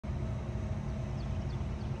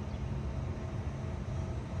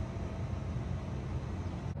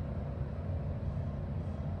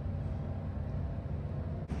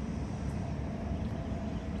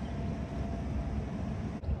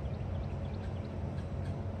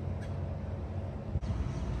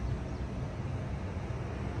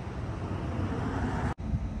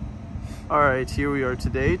Alright, here we are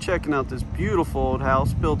today checking out this beautiful old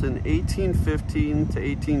house built in 1815 to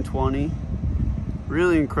 1820.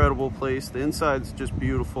 Really incredible place. The inside's just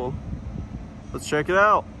beautiful. Let's check it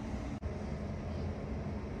out.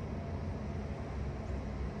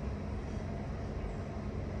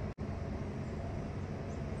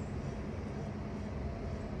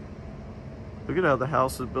 Look at how the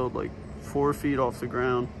house is built like 4 feet off the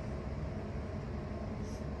ground.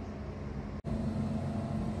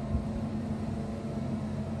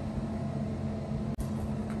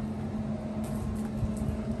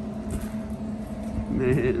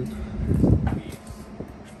 Man.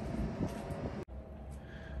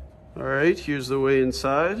 All right, here's the way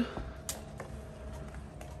inside.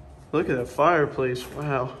 Look at that fireplace,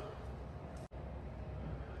 wow.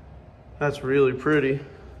 That's really pretty.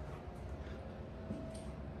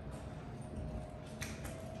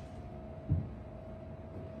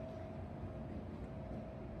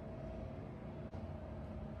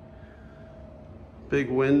 Big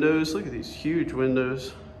windows, look at these huge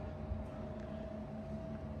windows.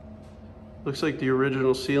 Looks like the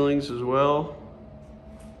original ceilings as well.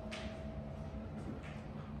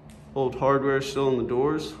 Old hardware still on the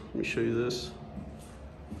doors. Let me show you this.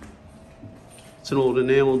 It's an old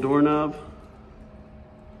enamel doorknob.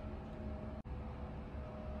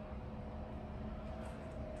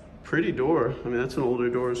 Pretty door. I mean, that's an older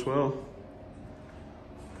door as well.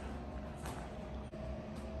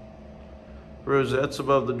 Rosettes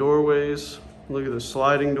above the doorways. Look at the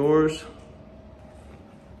sliding doors.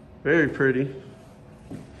 Very pretty.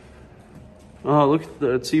 Oh, look at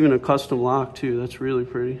that. It's even a custom lock too. That's really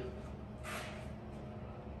pretty.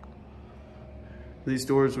 These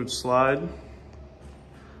doors would slide.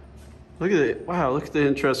 Look at it. Wow, look at the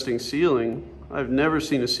interesting ceiling. I've never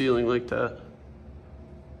seen a ceiling like that.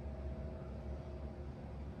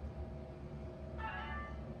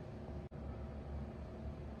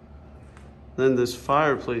 Then this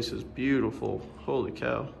fireplace is beautiful. Holy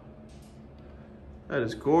cow. That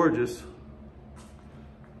is gorgeous.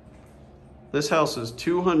 This house is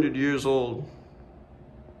 200 years old.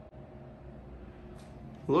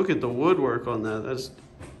 Look at the woodwork on that. That's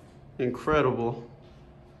incredible.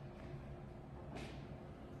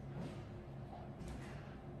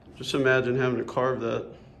 Just imagine having to carve that.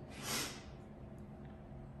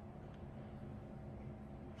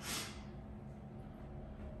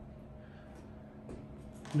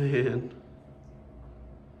 Man.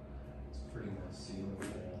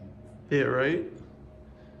 Yeah, right?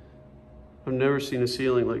 I've never seen a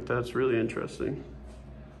ceiling like that. It's really interesting.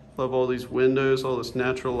 Love all these windows, all this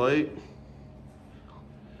natural light.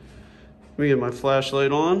 Let me get my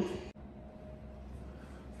flashlight on.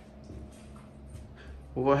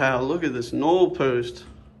 Wow, look at this knoll post.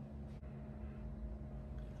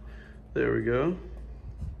 There we go.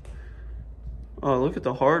 Oh, look at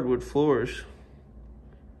the hardwood floors.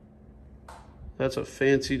 That's a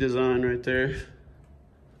fancy design right there.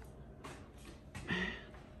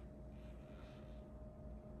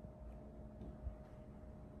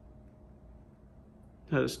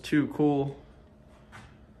 That is too cool.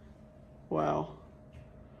 Wow.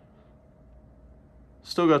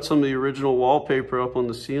 Still got some of the original wallpaper up on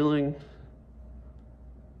the ceiling.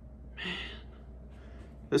 Man.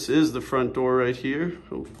 This is the front door right here.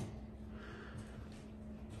 Oh.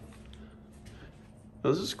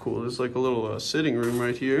 Oh, this is cool. There's like a little sitting room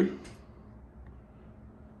right here.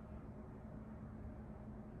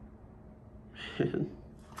 Man.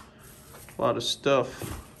 A lot of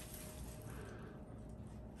stuff.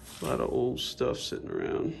 A lot of old stuff sitting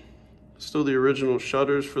around. Still the original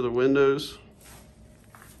shutters for the windows.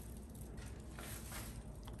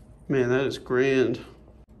 Man, that is grand.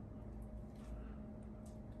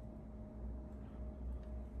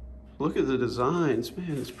 Look at the designs.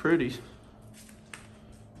 Man, it's pretty.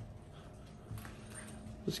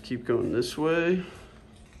 Let's keep going this way.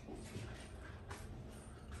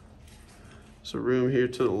 There's a room here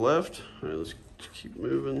to the left. All right, let's keep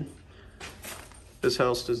moving. This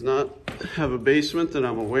house does not have a basement that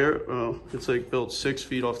I'm aware of. Oh, it's like built 6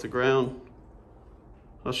 feet off the ground.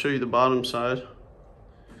 I'll show you the bottom side.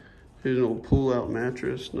 Here's an old pull-out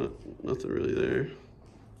mattress. Nothing really there.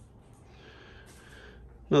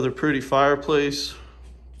 Another pretty fireplace.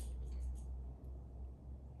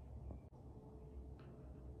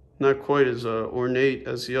 Not quite as ornate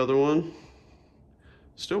as the other one.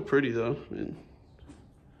 Still pretty though. I mean,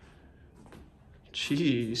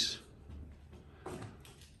 jeez.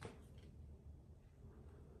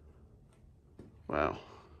 Wow.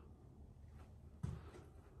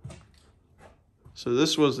 So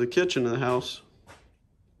this was the kitchen of the house.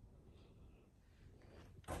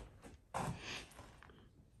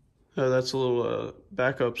 That's a little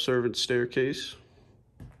backup servant staircase.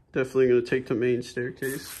 Definitely going to take the main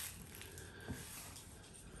staircase.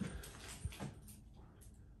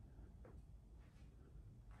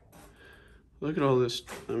 Look at all this.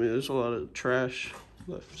 I mean, there's a lot of trash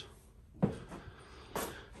left.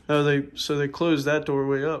 Oh, so they closed that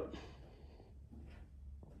doorway up.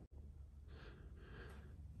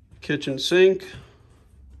 Kitchen sink.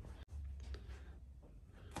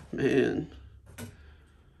 Man,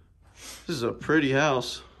 this is a pretty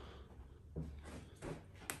house.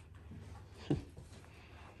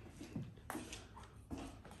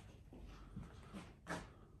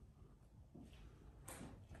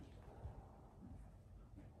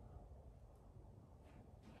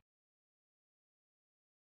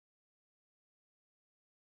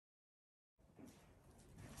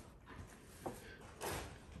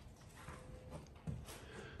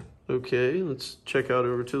 Okay, let's check out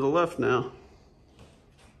over to the left now.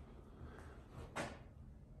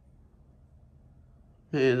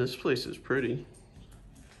 Man, this place is pretty.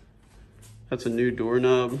 That's a new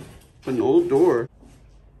doorknob, an old door.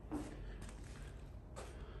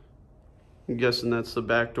 I'm guessing that's the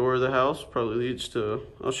back door of the house. Probably leads to,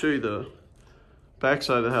 I'll show you the back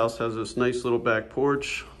side of the house. Has this nice little back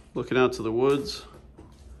porch looking out to the woods.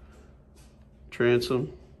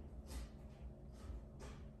 Transom.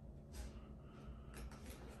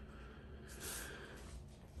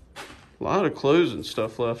 A lot of clothes and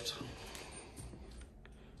stuff left.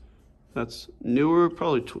 That's newer,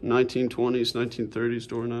 probably 1920s, 1930s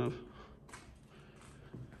doorknob.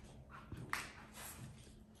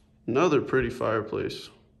 Another pretty fireplace.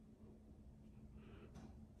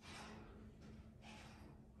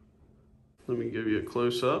 Let me give you a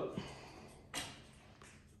close-up.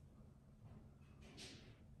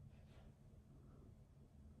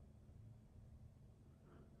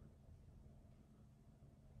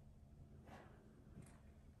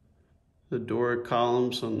 The Doric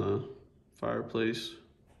columns on the fireplace.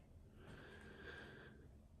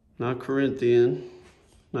 Not Corinthian,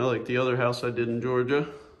 not like the other house I did in Georgia.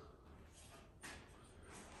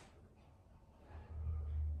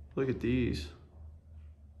 Look at these.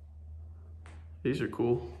 These are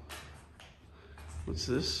cool. What's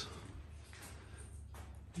this?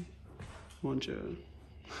 Bunch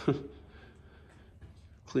of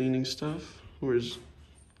cleaning stuff. Where's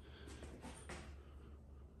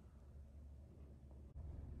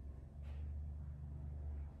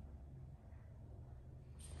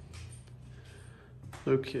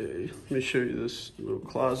okay, let me show you this little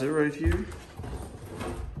closet right here.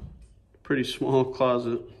 Pretty small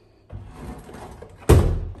closet.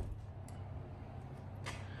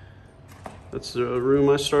 That's the room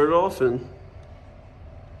I started off in.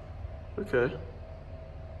 Okay.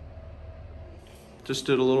 Just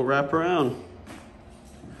did a little wraparound.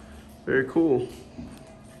 Very cool.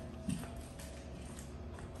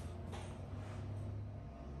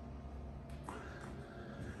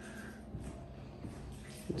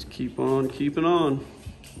 Let's keep on keeping on.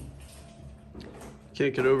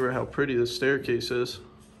 Can't get over how pretty this staircase is.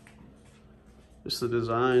 Just the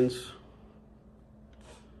designs.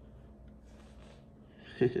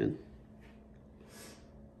 Man.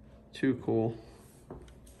 Too cool.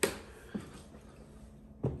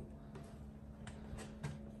 Did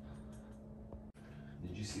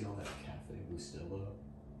you see all that Cafe Bustelo?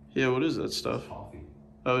 Yeah, what is that stuff? Coffee.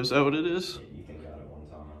 Oh, is that what it is? Yeah, Ethan got it one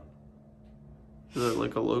time. Is that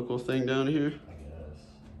like a local thing down here? I guess.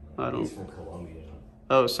 I don't. He's from Colombia.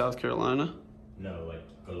 Oh, South Carolina? No, like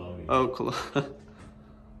Colombia. Oh,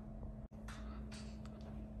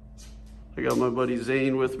 I got my buddy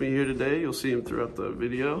Zane with me here today. You'll see him throughout the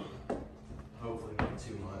video. Hopefully not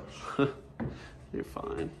too much. You're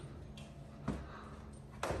fine.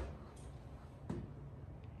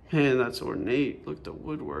 Man, that's ornate. Look at the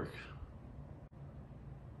woodwork.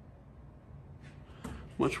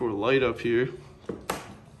 Much more light up here.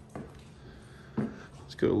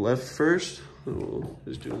 Let's go left first. And we'll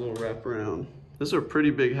just do a little wrap around. This is a pretty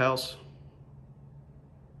big house.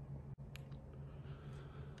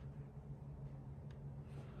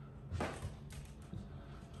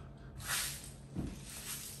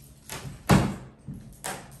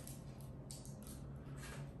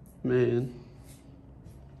 Man.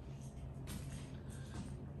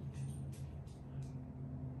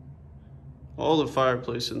 All the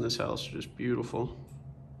fireplace in this house are just beautiful.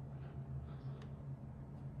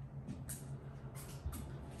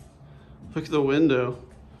 Look at the window.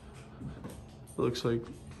 It looks like,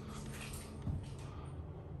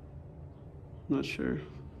 I'm not sure.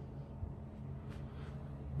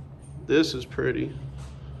 This is pretty.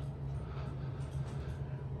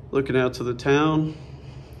 Looking out to the town.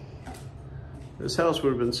 This house would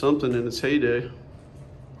have been something in its heyday.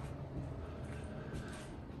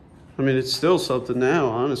 I mean, it's still something now,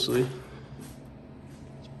 honestly.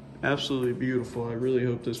 It's absolutely beautiful. I really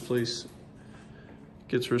hope this place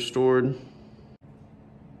gets restored.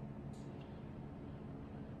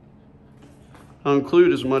 I'll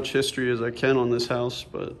include as much history as I can on this house,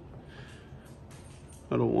 but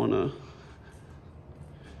I don't want to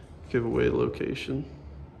give away location.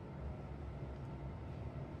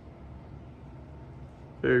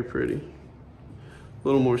 Very pretty. A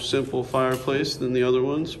little more simple fireplace than the other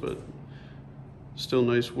ones, but still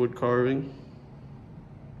nice wood carving.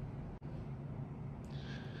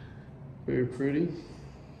 Very pretty.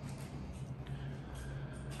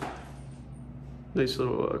 Nice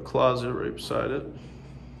little closet right beside it.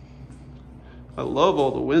 I love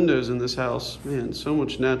all the windows in this house. Man, so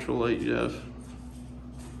much natural light you have.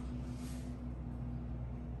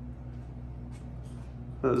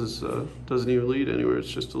 This doesn't even lead anywhere. It's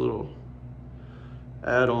just a little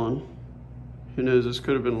add-on. Who knows, this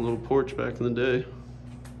could have been a little porch back in the day.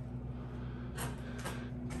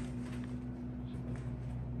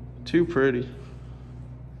 Too pretty.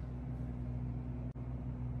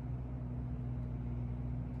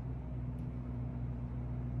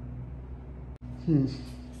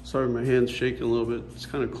 Sorry, my hand's shaking a little bit. It's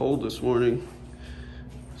kind of cold this morning.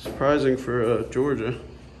 Surprising for Georgia.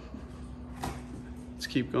 Let's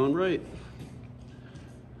keep going right.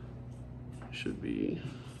 Should be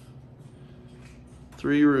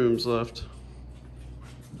 3 rooms left.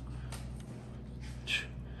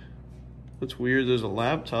 That's weird, there's a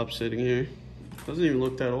laptop sitting here. Doesn't even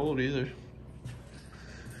look that old either.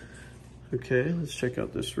 Okay, let's check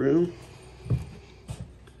out this room.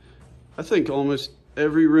 I think almost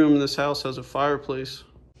every room in this house has a fireplace.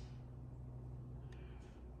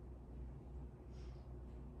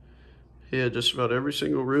 Yeah, just about every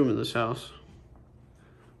single room in this house.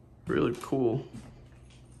 Really cool.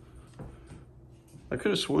 I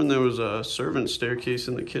could have sworn there was a servant staircase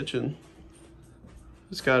in the kitchen.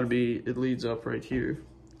 It's gotta be, it leads up right here.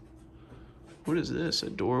 What is this, a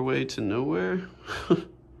doorway to nowhere?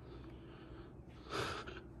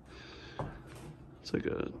 It's like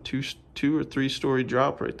a two or 3 story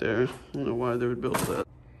drop right there. I don't know why they would build that.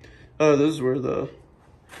 Oh, this is where the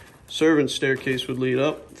servant staircase would lead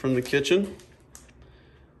up from the kitchen.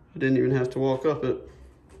 I didn't even have to walk up it.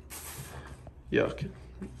 Yuck.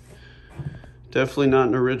 Definitely not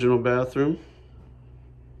an original bathroom.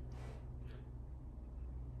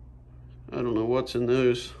 I don't know what's in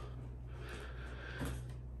those.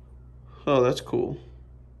 Oh, that's cool.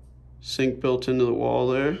 Sink built into the wall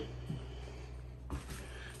there.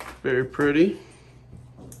 Very pretty.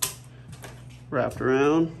 Wrapped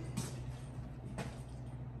around.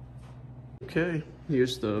 Okay,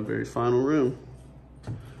 here's the very final room.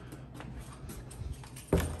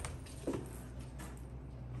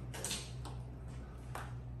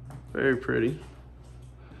 Very pretty.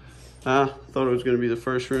 Thought it was going to be the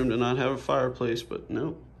first room to not have a fireplace, but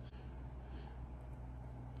no.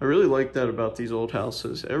 I really like that about these old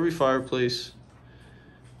houses. Every fireplace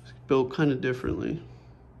is built kind of differently.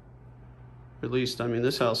 Or at least, I mean,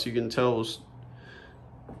 this house you can tell was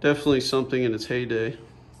definitely something in its heyday.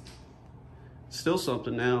 It's still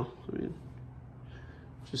something now. I mean,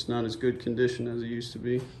 just not as good condition as it used to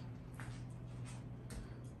be.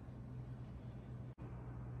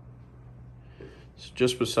 It's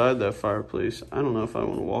just beside that fireplace. I don't know if I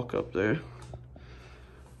want to walk up there.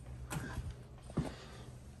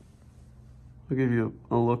 I'll give you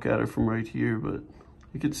a look at it from right here, but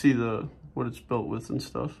you can see what it's built with and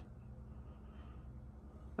stuff.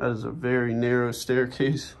 That is a very narrow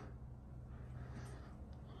staircase.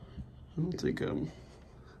 I don't think I'm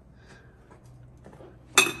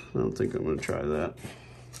gonna try that.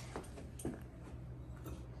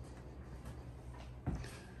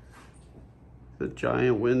 The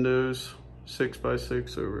giant windows,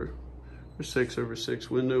 6x6 or 6x6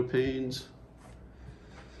 window panes.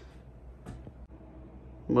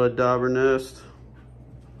 Mud dauber nest.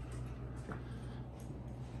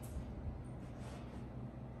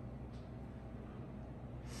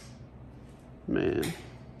 Man.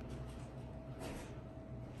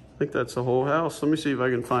 I think that's the whole house. Let me see if I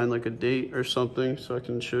can find like a date or something so I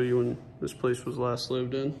can show you when this place was last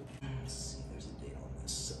lived in. Let's see, there's a date on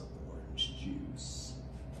this orange juice.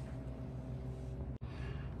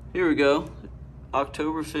 Here we go.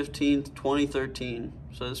 October 15th, 2013.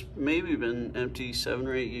 So it's maybe been empty 7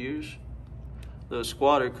 or 8 years. The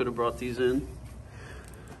squatter could have brought these in.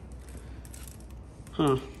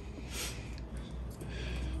 Huh.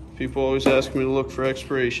 People always ask me to look for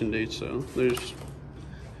expiration dates, so there's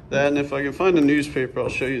that. And if I can find a newspaper, I'll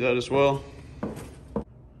show you that as well.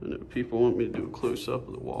 people want me to do a close-up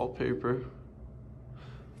of the wallpaper.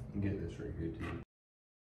 Get this right here too.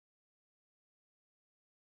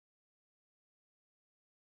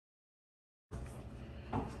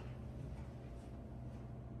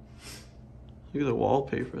 Look at the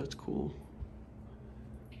wallpaper, that's cool.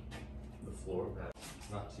 The floor pad, it's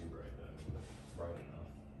not too bright though, but it's bright enough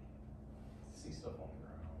to see stuff on the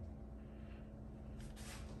ground.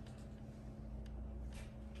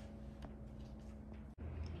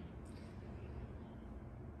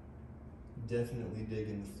 Definitely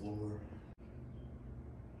digging the floor.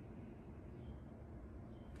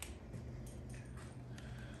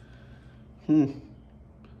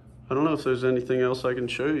 I don't know if there's anything else I can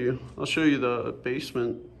show you. I'll show you the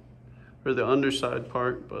basement or the underside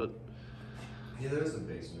part, but. Yeah, there's a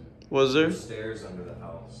basement. Was there? There's stairs under the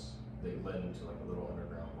house. They led into like a little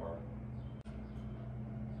underground part.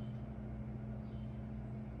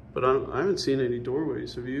 But I haven't seen any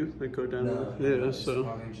doorways. Have you? That go down. No, yeah, no, it's so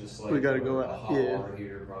probably just like we got to a go out. hot Yeah. water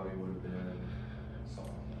heater probably would have been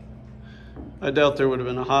something. I doubt there would have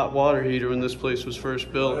been a hot water heater when this place was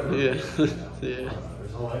first built. Yeah. Yeah.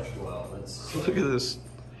 There's electrical outlets. Look at this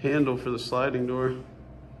handle for the sliding door.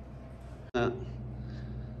 Now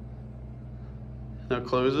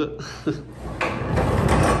close it.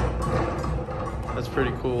 That's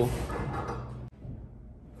pretty cool.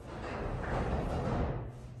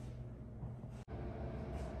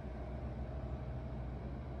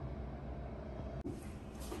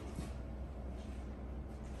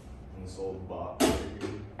 This old box right here.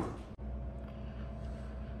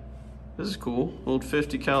 This is cool. Old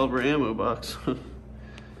 50 caliber ammo box.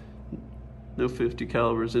 No 50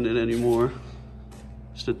 calibers in it anymore.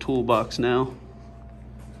 Just a toolbox now.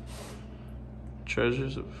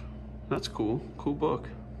 Treasures of, that's cool. Cool book.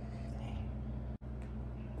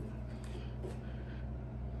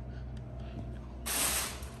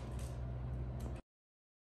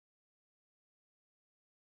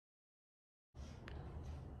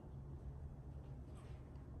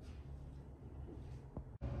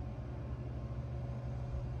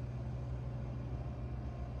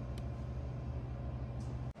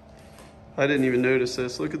 I didn't even notice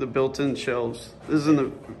this. Look at the built-in shelves. This is in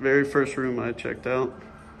the very first room I checked out.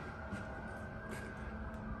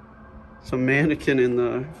 It's a mannequin in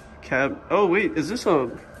the cab. Oh wait, is this a?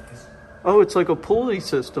 Oh, it's like a pulley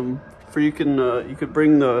system for you could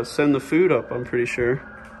bring send the food up. I'm pretty sure.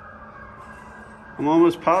 I'm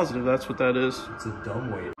almost positive that's what that is. It's a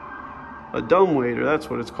dumbwaiter. A dumbwaiter. That's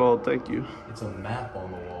what it's called. Thank you. It's a map on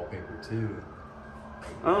the wallpaper too.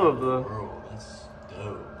 Oh, the. Bro, that's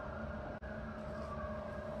dope.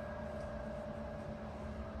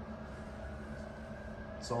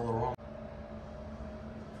 It's all the wrong.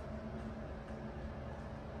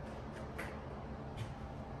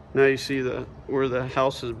 Now you see where the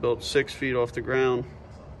house is built 6 feet off the ground.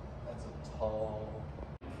 That's a tall.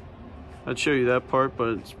 I'd show you that part,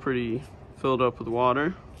 but it's pretty filled up with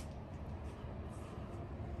water.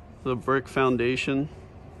 The brick foundation.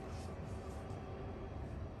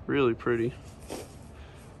 Really pretty.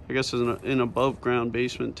 I guess it's an above ground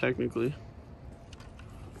basement technically.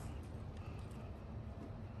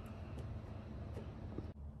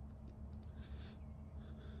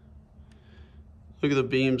 Look at the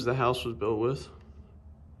beams the house was built with.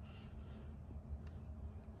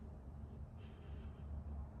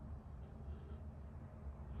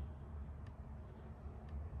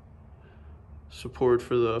 Support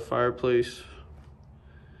for the fireplace.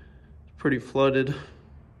 Pretty flooded.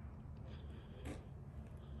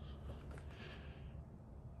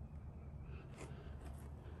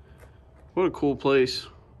 What a cool place.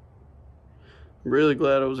 I'm really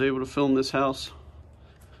glad I was able to film this house.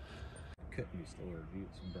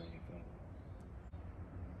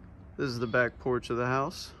 This is the back porch of the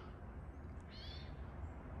house.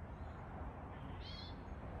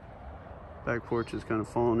 Back porch is kind of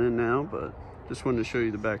falling in now, but just wanted to show you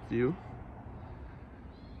the back view.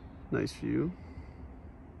 Nice view.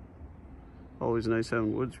 Always nice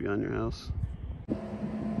having woods behind your house.